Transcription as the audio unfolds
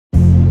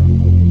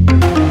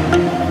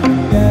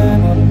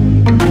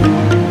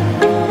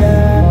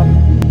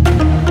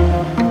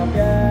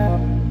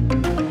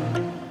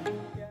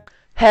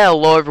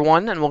Hello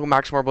everyone, and welcome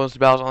back to more Bloons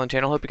Battles on the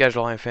channel. Hope you guys are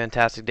all having a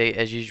fantastic day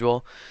as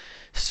usual.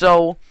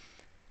 So,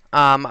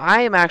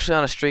 I am actually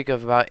on a streak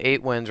of about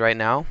 8 wins right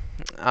now.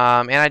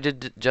 And I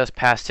did just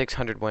pass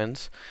 600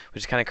 wins,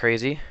 which is kind of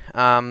crazy.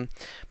 But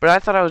I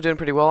thought I was doing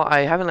pretty well.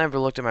 I haven't ever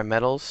looked at my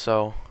medals,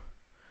 so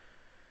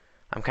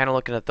I'm kind of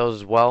looking at those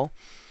as well.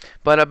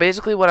 But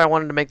basically what I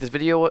wanted to make this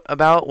video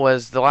about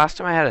was the last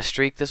time I had a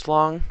streak this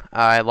long,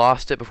 I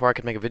lost it before I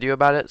could make a video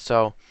about it.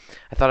 So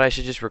I thought I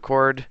should just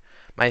record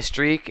my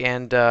streak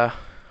and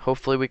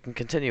hopefully we can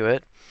continue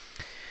it.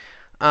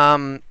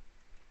 All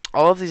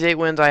of these 8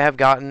 wins I have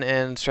gotten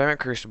in Ceramic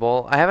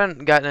Crucible. I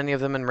haven't gotten any of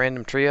them in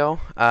Random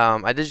Trio.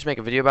 I did just make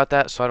a video about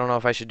that, so I don't know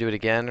if I should do it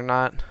again or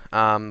not.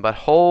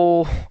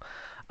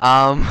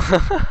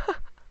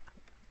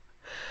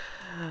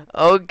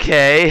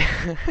 Okay.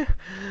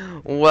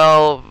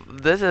 Well,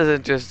 this is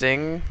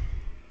interesting.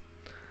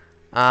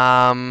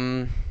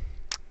 For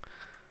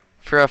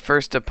a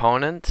first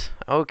opponent.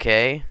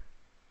 Okay.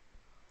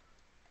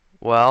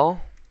 Well,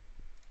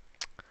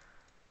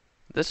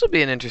 this will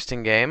be an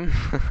interesting game.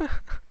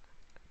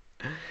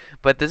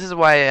 But this is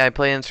why I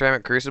play in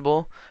Ceramic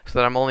Crucible, so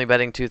that I'm only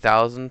betting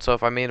 2,000. So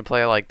if I meet a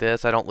player like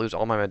this, I don't lose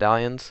all my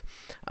medallions.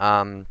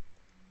 But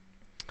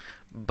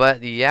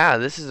yeah,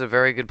 this is a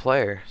very good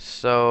player.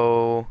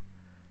 So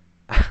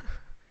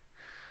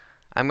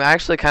I'm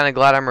actually kind of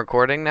glad I'm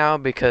recording now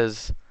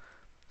because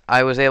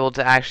I was able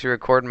to actually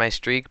record my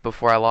streak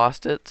before I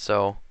lost it.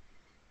 So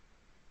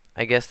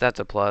I guess that's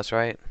a plus,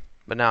 right?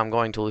 But now I'm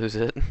going to lose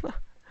it.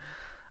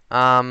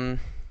 But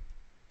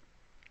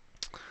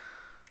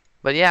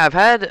yeah, I've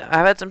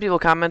had some people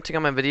commenting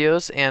on my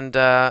videos, and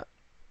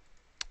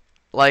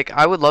like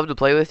I would love to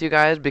play with you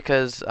guys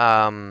because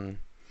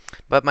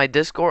but my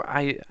Discord,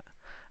 I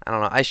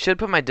don't know. I should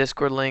put my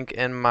Discord link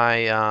in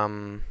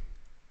my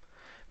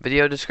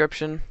video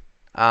description.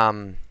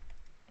 But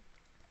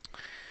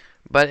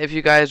if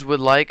you guys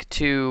would like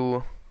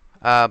to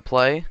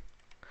play,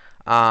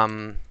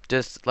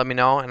 just let me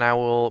know, and I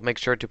will make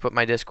sure to put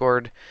my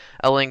Discord,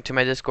 a link to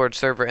my Discord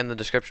server in the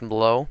description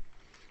below.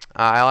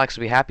 I'll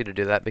actually be happy to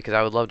do that because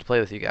I would love to play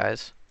with you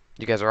guys.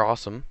 You guys are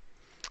awesome.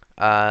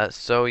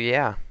 So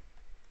yeah.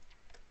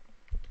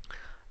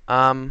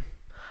 I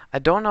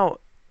don't know,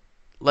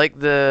 like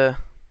there's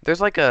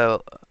like a,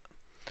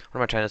 what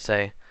am I trying to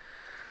say?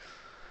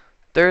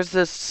 There's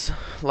this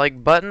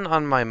like button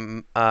on my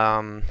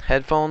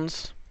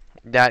headphones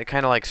that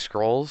kind of like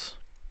scrolls.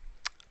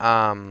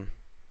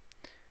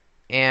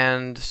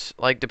 And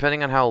like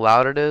depending on how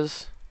loud it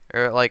is,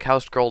 or like how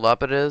scrolled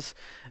up it is,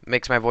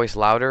 makes my voice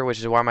louder, which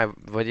is why my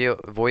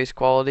voice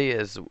quality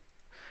is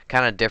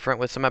kind of different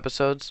with some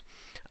episodes.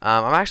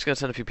 I'm actually gonna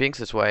send a few pinks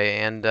this way,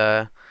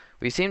 and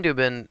we seem to have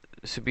been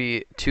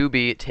to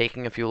be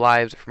taking a few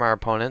lives from our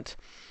opponent.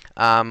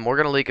 We're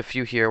gonna leak a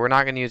few here. We're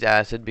not gonna use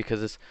acid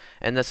because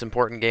in this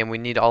important game we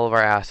need all of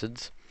our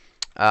acids.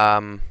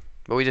 But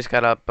we just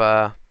got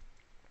up.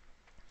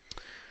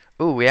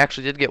 Ooh, we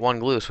actually did get one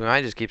glue, so we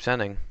might just keep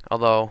sending.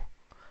 Although,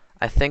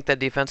 I think that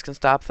defense can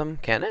stop them.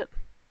 Can it?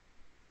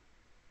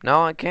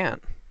 No, it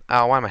can't.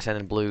 Oh, why am I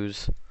sending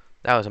blues?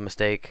 That was a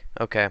mistake.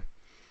 Okay.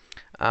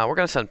 We're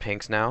going to send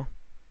pinks now.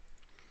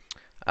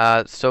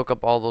 Soak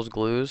up all those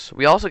glues.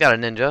 We also got a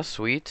ninja.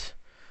 Sweet.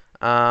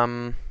 We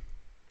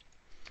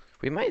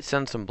might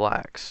send some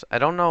blacks. I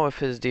don't know if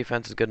his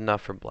defense is good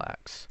enough for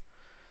blacks.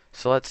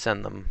 So let's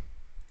send them.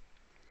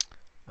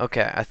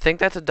 Okay, I think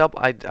that's a double.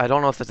 I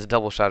don't know if that's a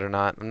double shot or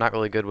not. I'm not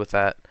really good with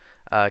that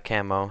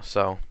camo,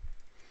 so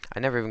I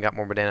never even got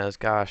more bananas.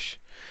 Gosh.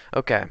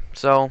 Okay,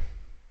 so,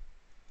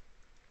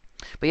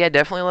 but yeah,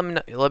 definitely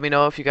let me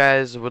know if you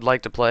guys would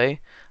like to play,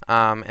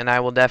 and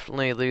I will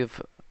definitely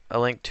leave a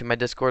link to my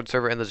Discord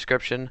server in the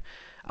description.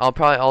 I'll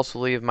probably also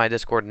leave my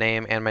Discord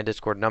name and my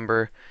Discord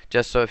number,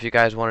 just so if you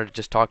guys wanted to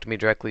just talk to me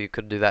directly, you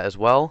could do that as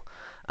well.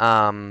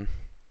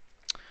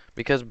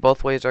 Because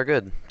both ways are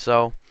good.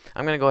 So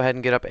I'm going to go ahead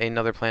and get up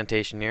another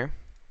plantation here.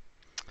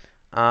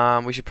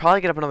 We should probably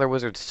get up another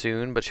wizard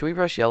soon, but should we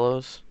rush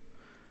yellows?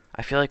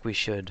 I feel like we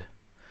should.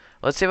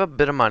 Let's save up a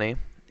bit of money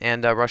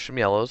and rush some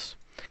yellows,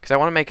 because I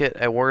want to make it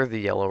a worthy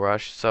yellow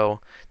rush, so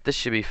this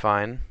should be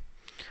fine.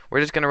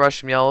 We're just going to rush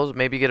some yellows,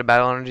 maybe get a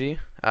battle energy,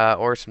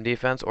 or some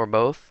defense, or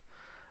both.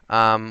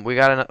 He's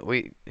got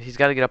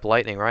to get up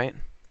lightning, right?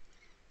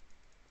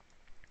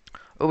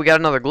 Oh, we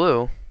got another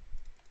glue.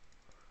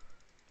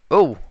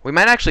 Oh, we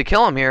might actually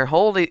kill him here.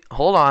 Hold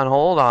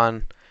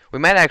on. We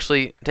might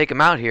actually take him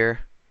out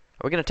here.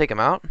 Are we going to take him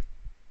out?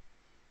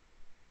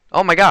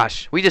 Oh my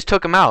gosh, we just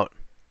took him out.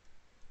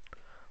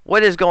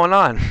 What is going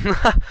on?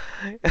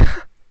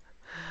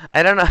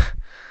 I don't know.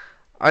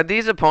 Are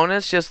these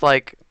opponents just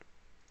like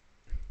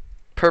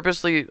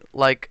purposely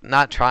like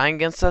not trying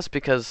against us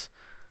because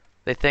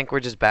they think we're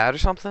just bad or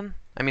something?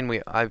 I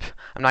mean, I'm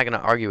not going to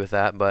argue with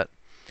that, but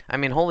I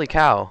mean, holy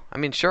cow. I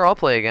mean, sure, I'll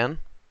play again.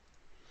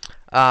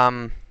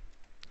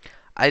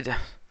 I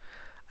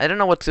don't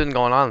know what's been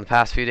going on in the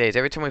past few days.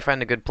 Every time we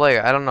find a good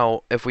player, I don't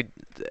know if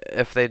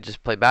they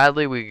just play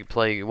badly, we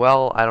play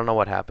well. I don't know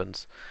what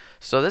happens.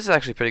 So this is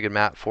actually a pretty good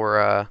map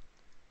for.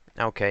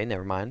 Okay,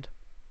 never mind.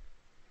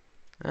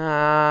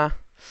 I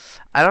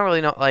don't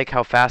really know like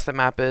how fast that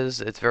map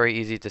is. It's very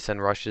easy to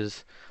send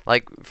rushes.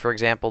 Like for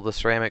example, the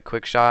ceramic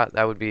quick shot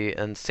that would be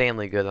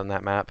insanely good on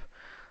that map.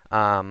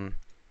 Um,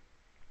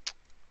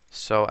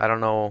 so I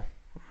don't know.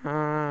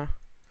 We're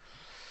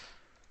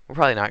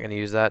probably not going to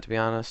use that, to be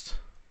honest.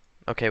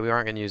 Okay, we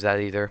aren't going to use that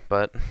either,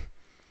 but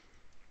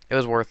it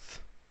was worth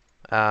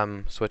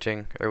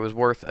switching, or it was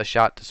worth a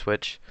shot to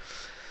switch.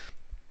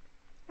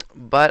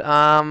 But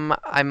I'm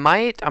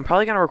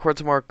probably gonna record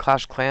some more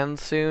Clash of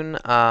Clans soon.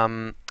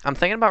 I'm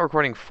thinking about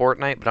recording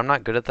Fortnite, but I'm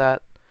not good at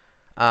that.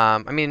 I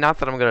mean, not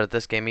that I'm good at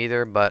this game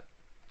either, but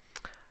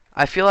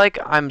I feel like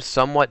I'm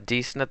somewhat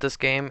decent at this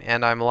game,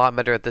 and I'm a lot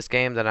better at this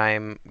game than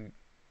I'm.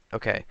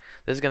 Okay,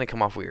 this is gonna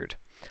come off weird.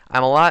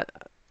 I'm a lot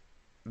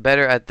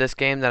better at this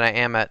game than I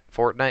am at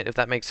Fortnite, if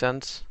that makes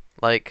sense.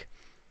 Like,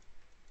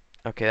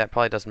 okay, that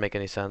probably doesn't make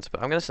any sense,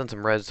 but I'm gonna send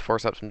some reds to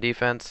force up some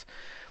defense.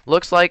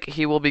 Looks like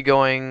he will be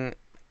going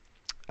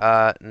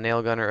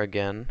nail gunner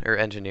again, or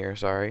engineer,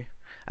 sorry.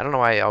 I don't know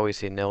why I always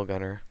say nail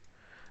gunner.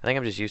 I think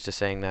I'm just used to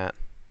saying that.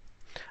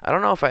 I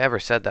don't know if I ever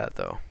said that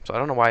though, so I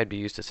don't know why I'd be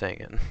used to saying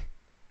it.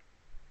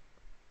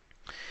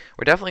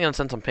 We're definitely gonna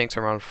send some pinks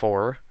around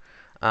 4.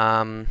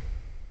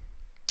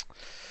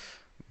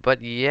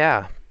 But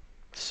yeah,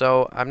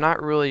 so I'm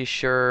not really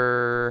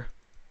sure.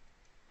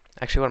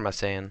 Actually, what am I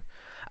saying?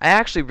 I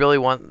actually really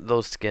want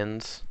those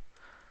skins.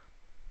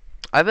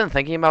 I've been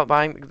thinking about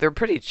buying. They're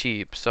pretty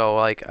cheap, so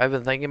like I've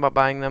been thinking about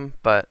buying them,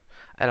 but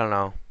I don't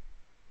know.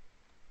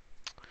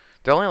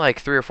 They're only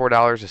like $3 or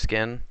 $4 a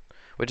skin,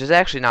 which is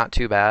actually not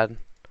too bad.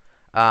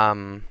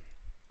 And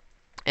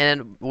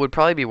it would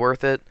probably be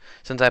worth it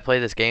since I play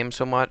this game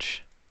so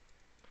much,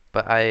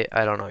 but I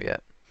don't know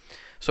yet.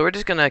 So we're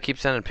just gonna keep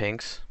sending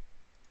pinks.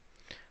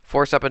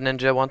 Force up a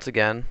ninja once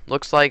again.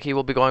 Looks like he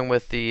will be going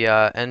with the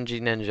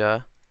NG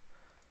Ninja.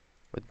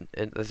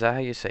 Is that how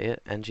you say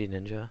it? NG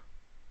Ninja?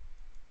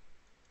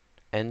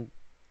 And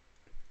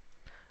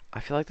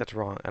I feel like that's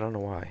wrong. I don't know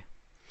why.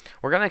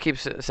 We're gonna keep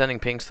sending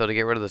pinks though to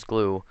get rid of this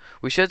glue.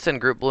 We should send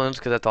group balloons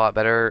because that's a lot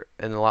better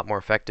and a lot more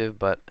effective,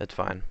 but it's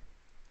fine.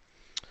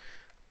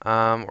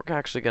 We're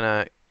actually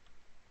gonna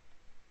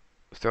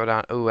throw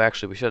down. Oh,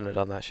 actually, we shouldn't have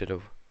done that. Should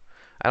have.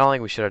 I don't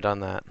think we should have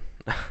done that.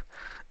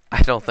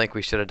 I don't think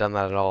we should have done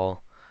that at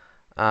all.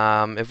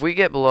 If we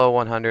get below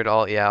 100,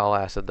 I'll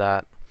acid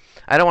that.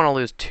 I don't want to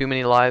lose too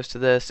many lives to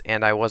this,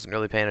 and I wasn't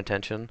really paying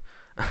attention.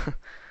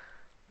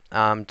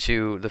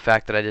 To the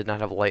fact that I did not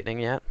have lightning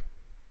yet.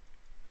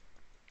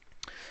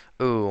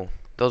 Ooh,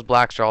 those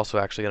blacks are also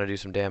actually going to do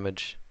some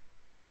damage.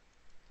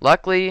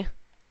 Luckily,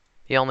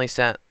 he only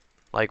sent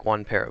like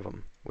 1 pair of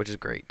them, which is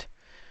great.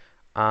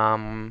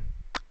 We're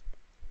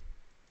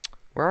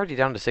already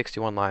down to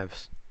 61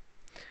 lives.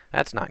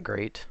 That's not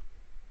great.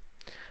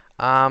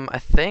 I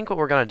think what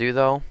we're going to do,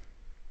 though,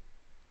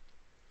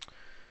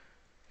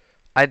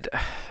 I'd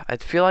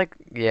feel like,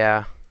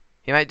 yeah,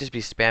 he might just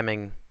be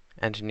spamming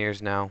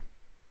engineers now.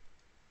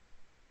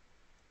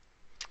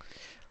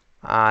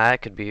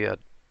 That could be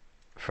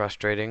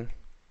frustrating.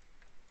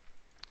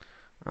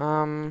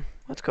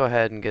 Let's go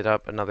ahead and get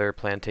up another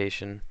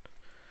plantation.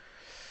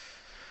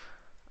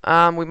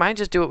 We might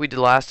just do what we did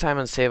last time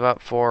and save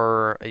up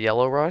for a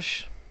yellow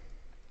rush.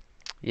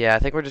 Yeah, I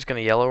think we're just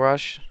gonna yellow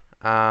rush.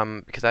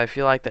 Because I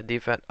feel like that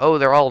defense. Oh,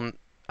 they're all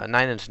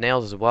 9-inch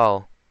nails as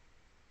well.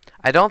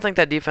 I don't think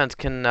that defense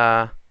can.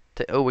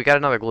 Oh, we got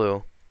another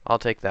glue. I'll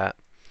take that.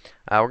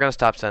 We're gonna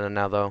stop sending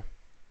now, though.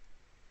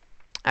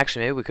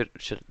 Actually, maybe we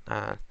should.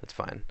 That's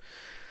fine.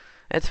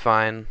 It's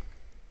fine.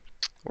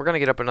 We're gonna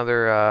get up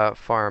another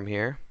farm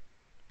here.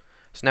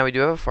 So now we do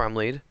have a farm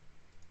lead.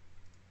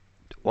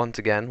 Once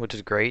again, which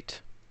is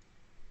great.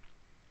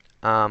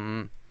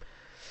 We're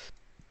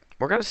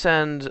gonna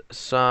send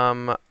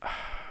some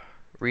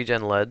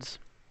regen leads.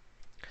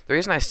 The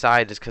reason I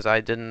sighed is because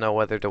I didn't know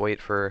whether to wait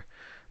for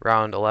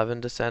round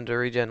 11 to send a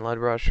regen lead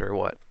rush or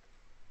what.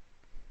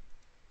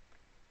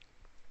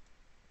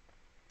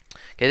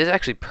 Okay, this is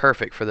actually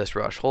perfect for this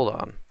rush. Hold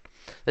on.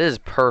 This is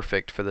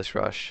perfect for this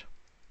rush.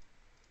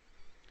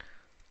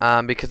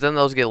 Because then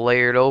those get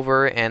layered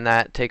over, and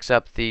that takes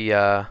up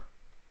the,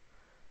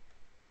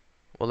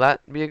 will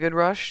that be a good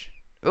rush?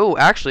 Oh,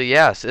 actually,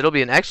 yes. It'll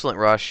be an excellent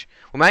rush.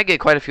 We might get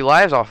quite a few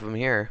lives off of him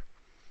here.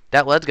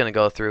 That lead's going to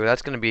go through.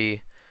 That's going to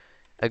be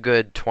a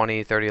good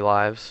 20, 30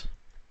 lives.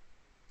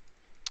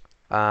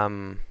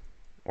 Or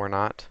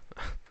not.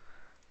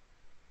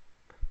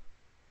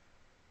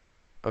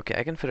 Okay,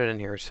 I can fit it in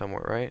here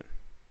somewhere, right?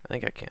 I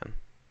think I can.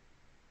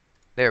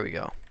 There we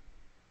go.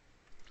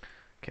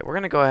 Okay, we're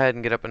going to go ahead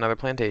and get up another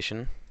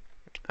plantation.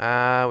 We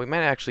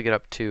might actually get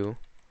up 2.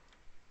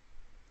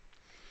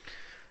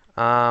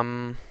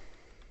 My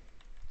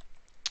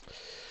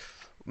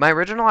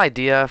original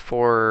idea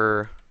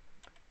for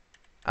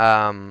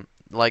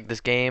like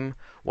this game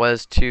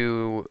was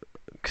to,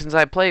 since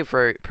I play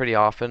for pretty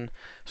often,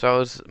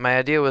 so my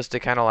idea was to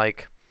kind of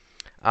like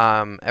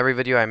every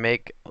video I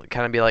make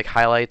kind of be like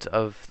highlights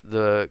of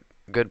the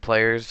good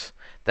players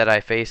that I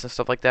face and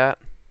stuff like that.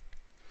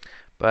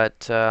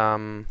 But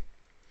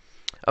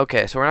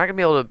okay, so we're not gonna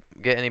be able to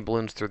get any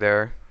balloons through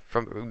there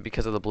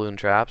because of the balloon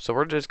trap. So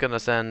we're just gonna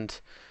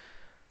send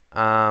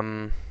a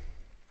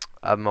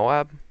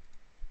Moab.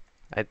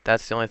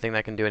 That's the only thing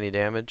that can do any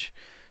damage.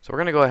 So we're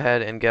gonna go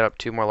ahead and get up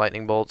 2 more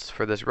lightning bolts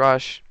for this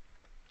rush.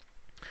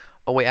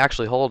 Oh wait,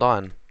 actually, hold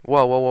on.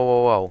 Whoa, whoa, whoa,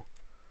 whoa, whoa.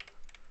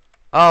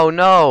 Oh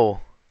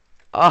no!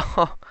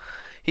 Oh,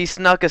 he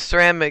snuck a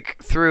ceramic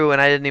through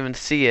and I didn't even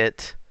see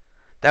it.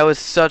 That was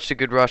such a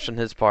good rush on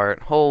his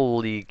part.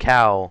 Holy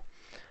cow.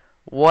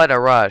 What a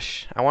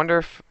rush. I wonder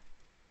if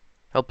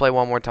he'll play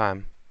one more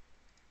time.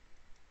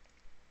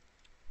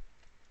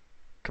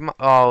 Come on.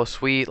 Oh,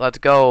 sweet. Let's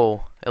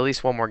go. At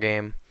least one more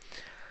game.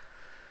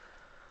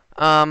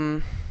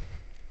 So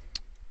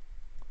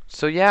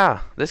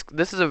yeah,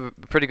 this is a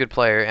pretty good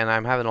player, and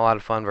I'm having a lot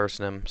of fun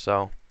versing him.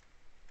 So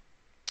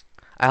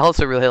I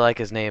also really like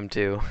his name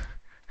too.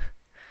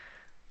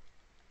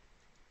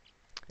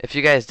 If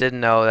you guys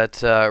didn't know,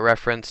 that's a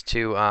reference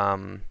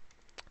to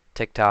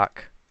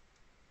TikTok.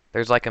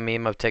 There's like a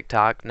meme of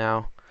TikTok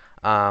now.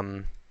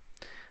 That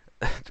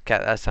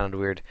sounded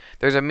weird.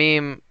 There's a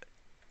meme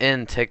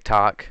in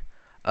TikTok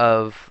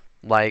of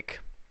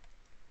like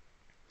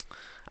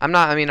I'm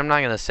not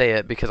gonna say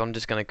it because I'm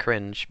just gonna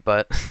cringe,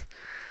 but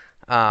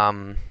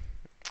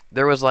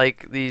there was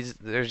like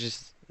there's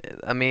just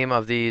a meme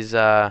of these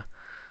I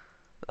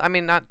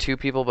mean not 2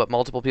 people but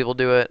multiple people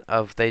do it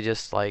of they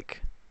just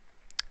like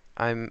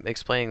I'm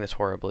explaining this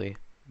horribly,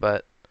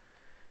 but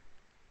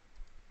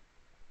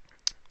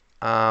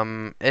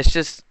it's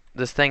just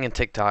this thing in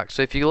TikTok.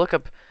 So if you look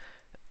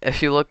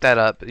that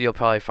up, you'll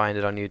probably find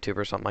it on YouTube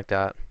or something like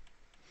that.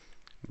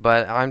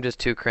 But I'm just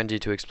too cringy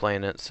to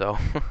explain it, so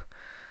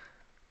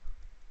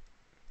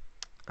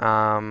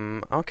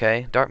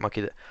okay, Dart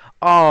Monkey.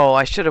 Oh,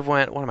 I should have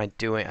went, what am I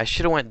doing? I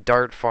should have went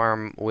Dart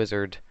Farm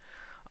Wizard.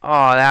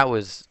 Oh, that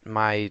was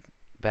my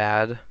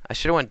bad. I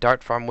should have went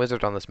Dart Farm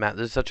Wizard on this map.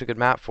 This is such a good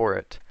map for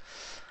it.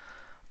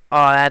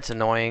 Oh, that's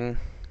annoying.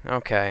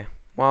 Okay,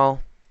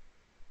 well,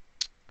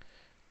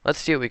 let's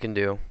see what we can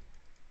do.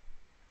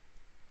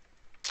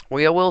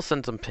 We will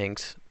send some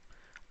pinks.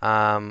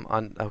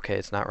 Okay,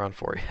 it's not round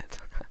 4 yet.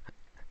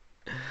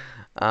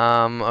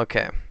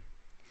 Okay.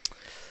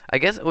 I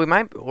guess we're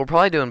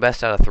probably doing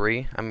best out of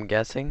 3, I'm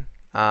guessing.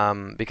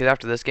 Because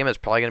after this game, it's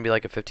probably going to be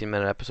like a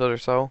 15-minute episode or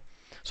so.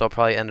 So I'll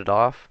probably end it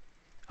off.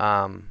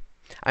 I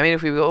mean,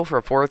 if we go for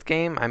a 4th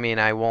game, I mean,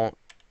 I won't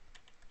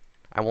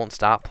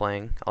stop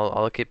playing.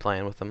 I'll keep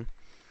playing with them.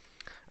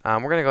 We're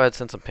going to go ahead and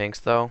send some pinks,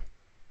 though.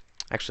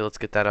 Actually, let's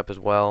get that up as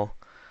well.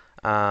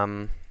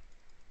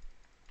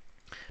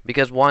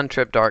 Because 1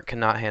 trip dart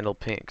cannot handle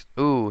pinks.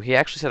 Ooh, he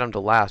actually set him to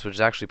last, which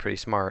is actually pretty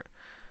smart.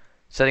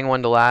 Setting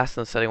 1 to last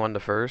and setting 1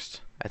 to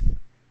first.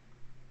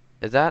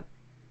 Is that?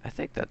 I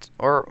think that's...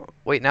 Or,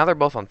 wait, now they're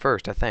both on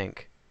first, I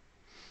think.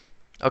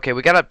 Okay,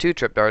 we got up 2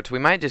 trip darts. We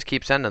might just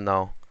keep sending,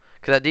 though.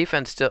 Because that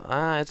defense still...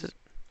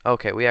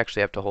 okay, we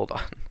actually have to hold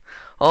on.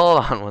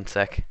 Hold on 1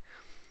 sec.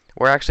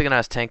 We're actually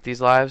going to tank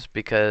these lives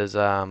because...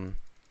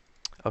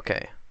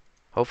 okay.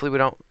 Hopefully we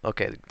don't...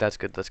 Okay, that's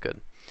good, that's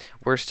good.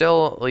 We're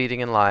still leading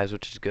in lives,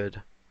 which is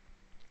good.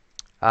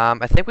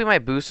 I think we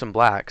might boost some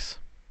blacks.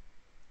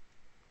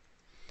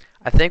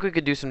 I think we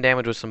could do some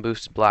damage with some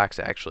boosted blacks,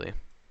 actually.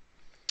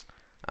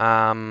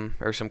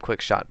 Or some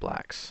quick shot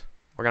blacks.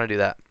 We're going to do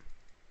that.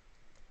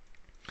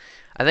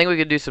 I think we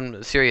could do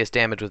some serious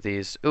damage with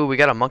these. Ooh, we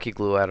got a monkey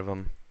glue out of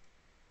them.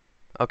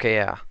 Okay,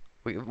 yeah.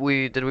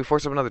 Did we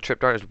force up another trip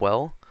dart as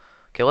well?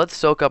 Okay, let's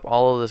soak up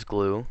all of this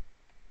glue.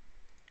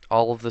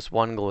 All of this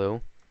 1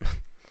 glue.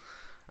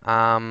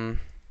 I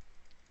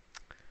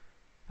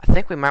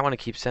think we might want to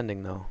keep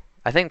sending, though.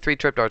 I think 3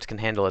 trip darts can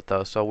handle it,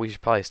 though, so we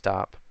should probably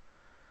stop.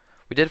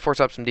 We did force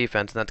up some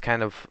defense, and that's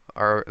kind of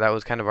that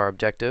was kind of our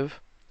objective,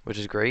 which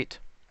is great.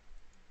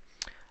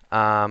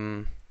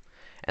 And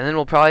then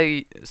we'll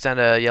probably send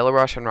a yellow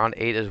rush in round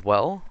 8 as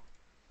well.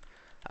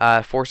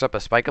 Force up a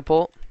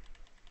spike-a-pult.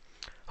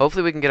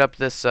 Hopefully we can get up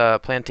this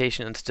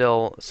plantation and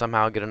still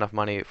somehow get enough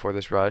money for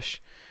this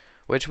rush,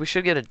 which we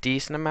should get a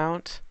decent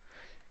amount.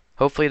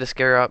 Hopefully to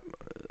scare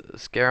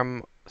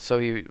him so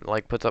he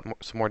like puts up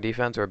some more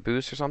defense or a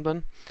boost or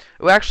something.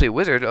 Oh, actually,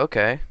 wizard.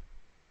 Okay.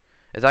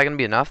 Is that going to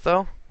be enough,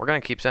 though? We're going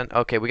to keep sending...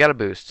 Okay, we got a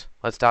boost.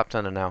 Let's stop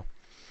sending now.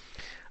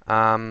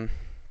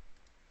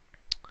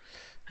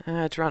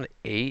 It's around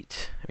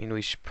 8. I mean,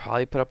 we should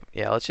probably put up...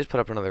 Yeah, let's just put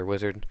up another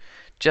wizard.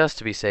 Just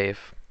to be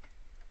safe.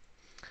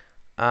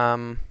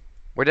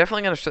 We're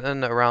definitely going to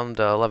send around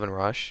 11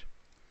 rush.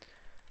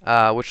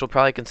 Which will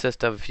probably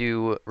consist of a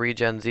few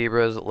regen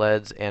zebras,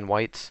 leads, and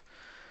whites.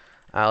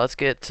 Let's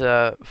get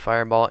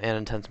fireball and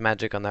intense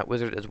magic on that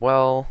wizard as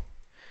well.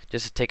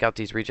 Just to take out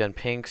these regen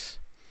pinks.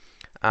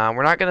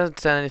 We're not going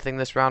to send anything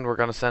this round. We're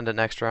going to send it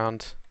next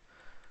round.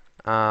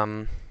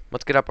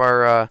 Let's get up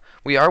our...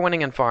 we are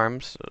winning in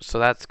farms, so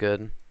that's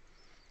good.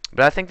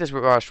 But I think this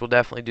rush will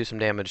definitely do some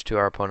damage to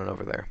our opponent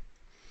over there.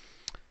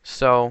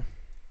 So,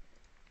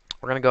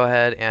 we're going to go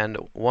ahead and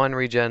 1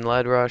 regen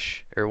lead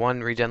rush, or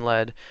 1 regen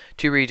lead,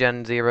 2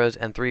 regen zeros,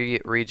 and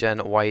 3 regen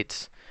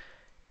whites.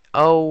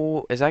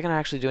 Oh, is that going to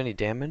actually do any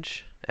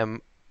damage?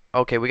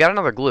 Okay, we got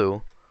another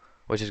glue,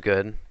 which is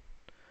good.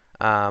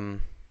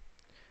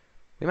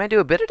 We might do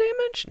a bit of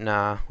damage?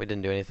 Nah, we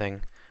didn't do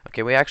anything.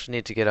 Okay, we actually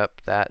need to get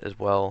up that as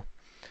well.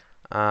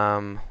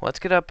 Let's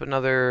get up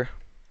another...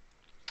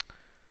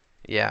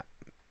 Yeah.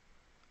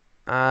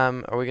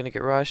 Are we going to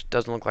get rushed?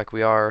 Doesn't look like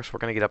we are, so we're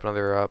going to get up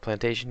another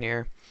plantation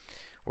here.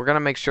 We're going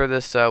to make sure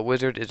this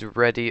wizard is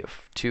ready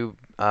to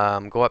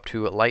go up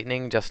to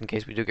lightning, just in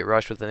case we do get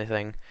rushed with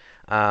anything.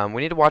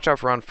 We need to watch out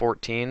for round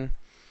 14.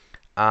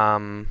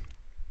 So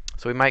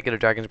we might get a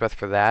dragon's breath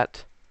for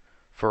that.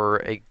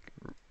 For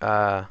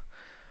a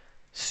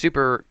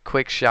super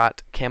quick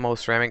shot camo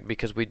ceramic,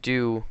 because we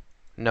do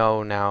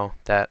know now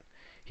that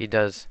he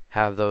does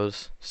have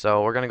those.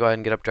 So we're going to go ahead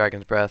and get up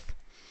dragon's breath.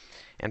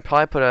 And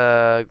probably put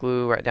a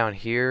glue right down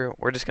here.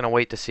 We're just going to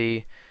wait to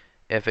see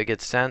if it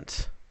gets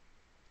sent.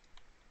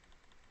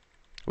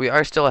 We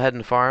are still ahead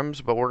in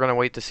farms, but we're going to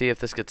wait to see if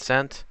this gets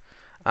sent.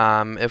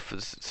 If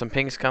some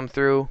pings come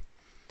through.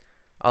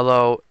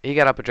 Although, he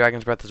got up a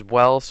dragon's breath as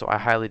well, so I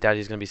highly doubt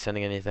he's going to be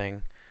sending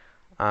anything.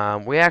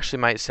 We actually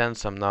might send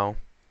some, though.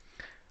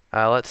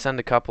 Let's send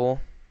a couple.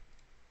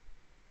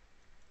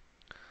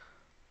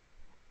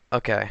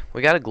 Okay,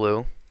 we got a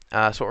glue.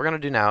 So what we're going to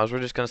do now is we're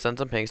just going to send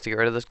some pings to get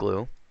rid of this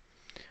glue.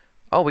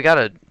 Oh, we got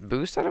a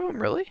boost out of him?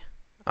 Really?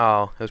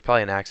 Oh, it was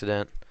probably an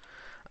accident.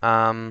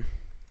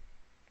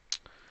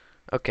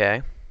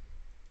 Okay.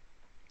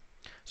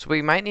 So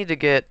we might need to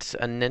get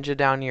a ninja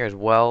down here as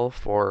well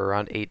for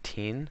round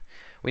 18.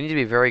 We need to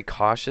be very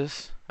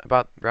cautious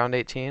about round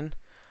 18.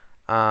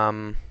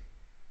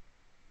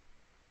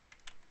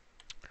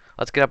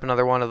 Let's get up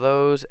another one of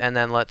those, and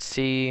then let's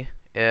see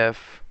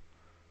if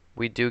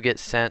we do get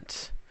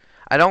sent.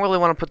 I don't really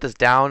want to put this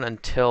down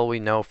until we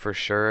know for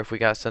sure if we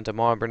got sent a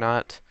mob or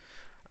not.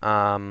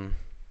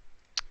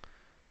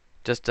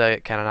 Just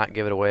to kind of not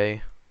give it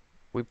away.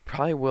 We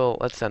probably will.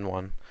 Let's send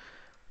one.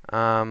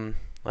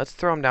 Let's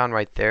throw him down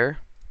right there.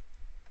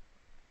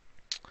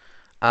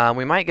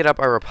 We might get up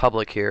our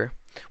Republic here.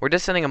 We're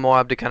just sending a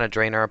Moab to kind of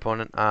drain our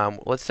opponent.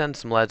 Let's send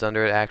some leads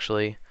under it,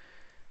 actually.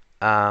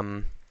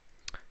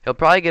 He'll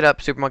probably get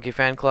up Super Monkey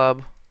Fan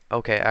Club.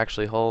 Okay,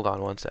 actually, hold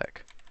on one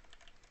sec.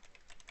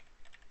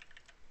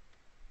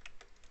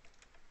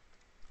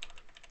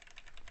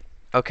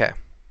 Okay.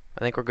 I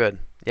think we're good.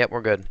 Yep,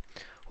 we're good.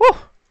 Whew!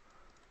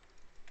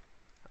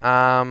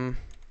 That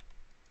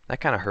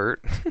kind of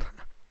hurt.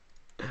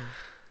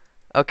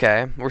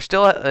 Okay, we're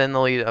still in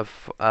the lead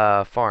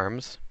of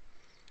farms,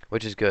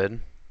 which is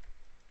good.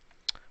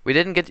 We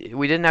didn't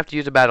have to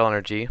use a battle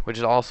energy, which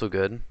is also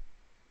good.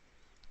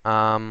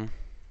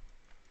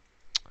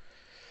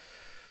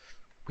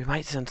 We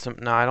might send some.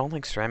 No, I don't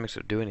think ceramics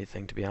would do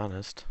anything, to be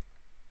honest.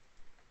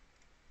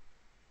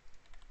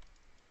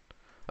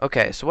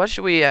 Okay, so what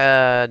should we?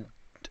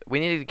 We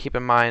need to keep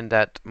in mind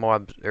that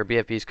Moab or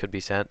BFBs could be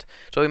sent.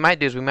 So what we might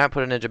do is we might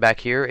put a ninja back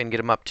here and get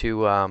him up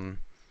to.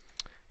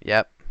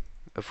 Yep.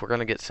 If we're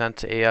gonna get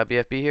sent a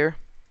BFB here.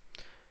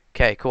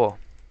 Okay, cool.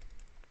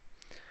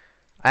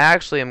 I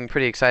actually am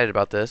pretty excited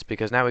about this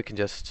because now we can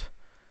just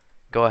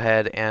go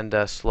ahead and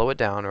slow it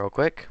down real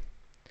quick,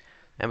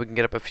 and we can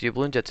get up a few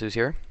balloon jetsus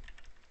here.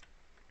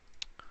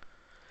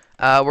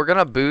 We're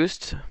gonna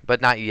boost,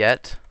 but not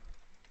yet.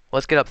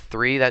 Let's get up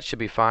 3. That should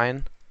be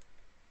fine.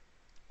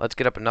 Let's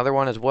get up another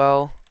one as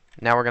well.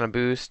 Now we're gonna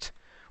boost.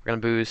 We're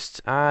gonna boost.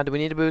 Do we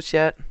need to boost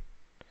yet?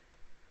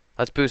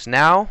 Let's boost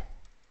now.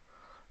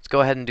 Let's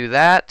go ahead and do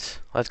that.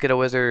 Let's get a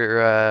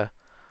wizard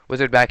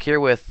back here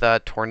with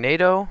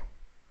tornado.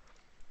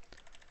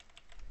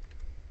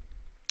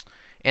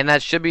 And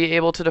that should be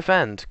able to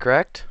defend,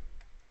 correct?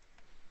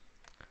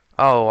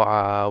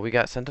 Oh, we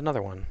got sent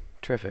another one.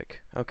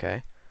 Terrific.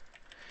 Okay.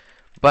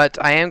 But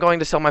I am going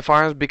to sell my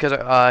farms because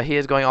he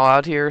is going all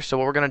out here. So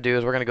what we're going to do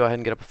is we're going to go ahead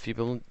and get up a few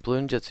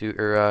balloon jitsu,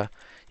 or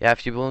yeah, a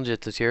few balloon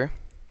jitsus here.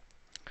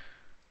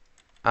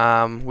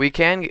 We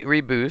can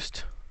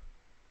reboost.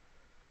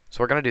 So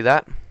we're going to do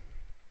that.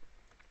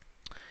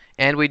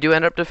 And we do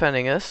end up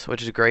defending us,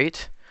 which is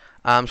great.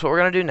 So what we're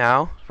going to do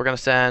now, we're going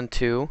to send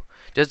 2,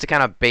 just to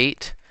kind of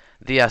bait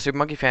the Super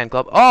Monkey Fan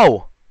Club.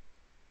 Oh!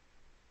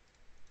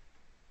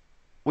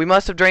 We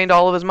must have drained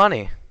all of his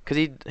money, because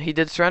he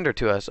did surrender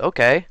to us.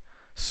 Okay.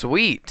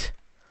 Sweet.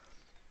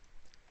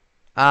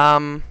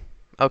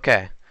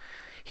 Okay.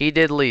 He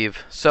did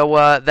leave.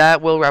 So,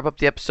 that will wrap up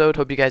the episode.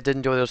 Hope you guys did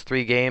enjoy those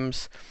 3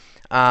 games.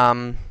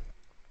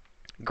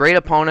 Great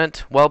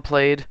opponent. Well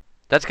played.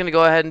 That's going to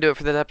go ahead and do it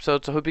for this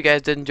episode. So, hope you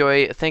guys did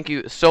enjoy. Thank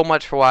you so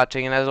much for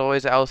watching. And as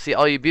always, I will see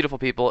all you beautiful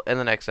people in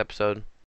the next episode.